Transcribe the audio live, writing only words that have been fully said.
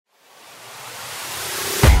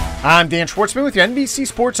I'm Dan Schwartzman with your NBC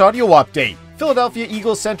Sports Audio Update. Philadelphia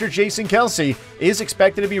Eagles center Jason Kelce is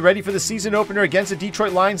expected to be ready for the season opener against the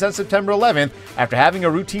Detroit Lions on September 11th after having a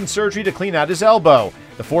routine surgery to clean out his elbow.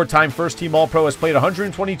 The four-time first-team All-Pro has played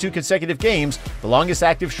 122 consecutive games, the longest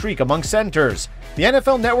active streak among centers. The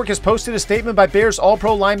NFL Network has posted a statement by Bears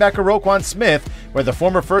All-Pro linebacker Roquan Smith, where the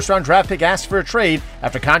former first-round draft pick asked for a trade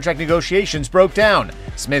after contract negotiations broke down.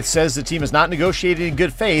 Smith says the team has not negotiated in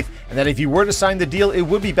good faith and that if he were to sign the deal, it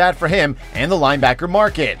would be bad for him and the linebacker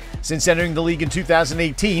market. Since entering the league in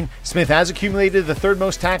 2018, Smith has accumulated the third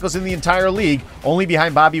most tackles in the entire league, only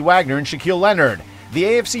behind Bobby Wagner and Shaquille Leonard. The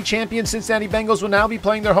AFC champion Cincinnati Bengals will now be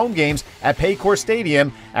playing their home games at Paycor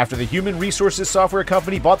Stadium after the human resources software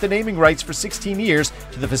company bought the naming rights for 16 years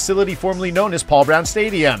to the facility formerly known as Paul Brown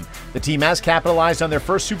Stadium. The team has capitalized on their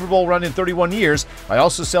first Super Bowl run in 31 years by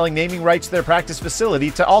also selling naming rights to their practice facility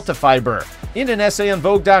to Altafiber. In an essay on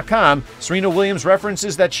Vogue.com, Serena Williams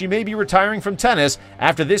references that she may be retiring from tennis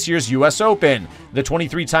after this year's U.S. Open. The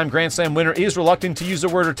 23-time Grand Slam winner is reluctant to use the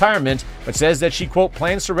word retirement, but says that she, quote,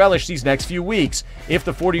 plans to relish these next few weeks. If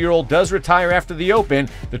the 40-year-old does retire after the Open,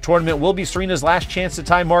 the tournament will be Serena's last chance to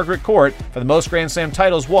tie Margaret Court for the most Grand Slam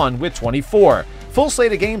titles won with 24. Full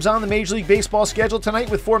slate of games on the Major League Baseball schedule tonight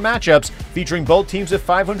with 4 matchups featuring both teams with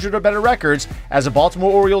 500 or better records. As the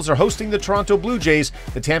Baltimore Orioles are hosting the Toronto Blue Jays,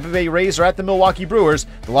 the Tampa Bay Rays are at the Milwaukee Brewers,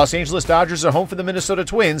 the Los Angeles Dodgers are home for the Minnesota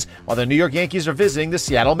Twins, while the New York Yankees are visiting the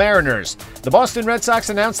Seattle Mariners. The Boston Red Sox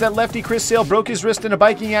announced that lefty Chris Sale broke his wrist in a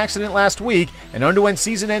biking accident last week and underwent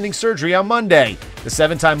season-ending surgery on Monday. The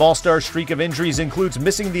 7-time All-Star streak of injuries includes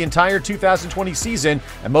missing the entire 2020 season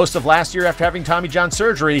and most of last year after having Tommy John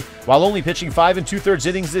surgery, while only pitching 5 2/3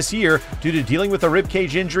 innings this year due to dealing with a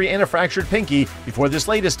ribcage injury and a fractured pinky before this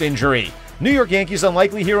latest injury. New York Yankees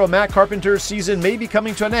unlikely hero Matt Carpenter's season may be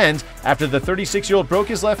coming to an end after the 36-year-old broke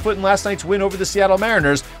his left foot in last night's win over the Seattle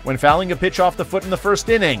Mariners when fouling a pitch off the foot in the first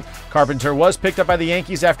inning. Carpenter was picked up by the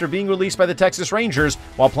Yankees after being released by the Texas Rangers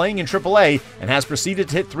while playing in AAA and has proceeded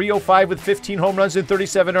to hit .305 with 15 home runs and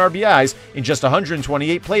 37 RBIs in just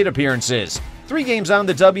 128 plate appearances. 3 games on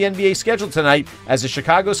the WNBA schedule tonight as the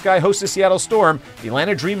Chicago Sky hosts the Seattle Storm, the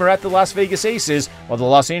Atlanta Dream are at the Las Vegas Aces, while the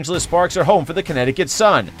Los Angeles Sparks are home for the Connecticut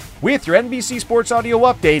Sun. With your NBC Sports Audio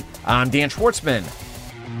Update, I'm Dan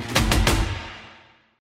Schwartzman.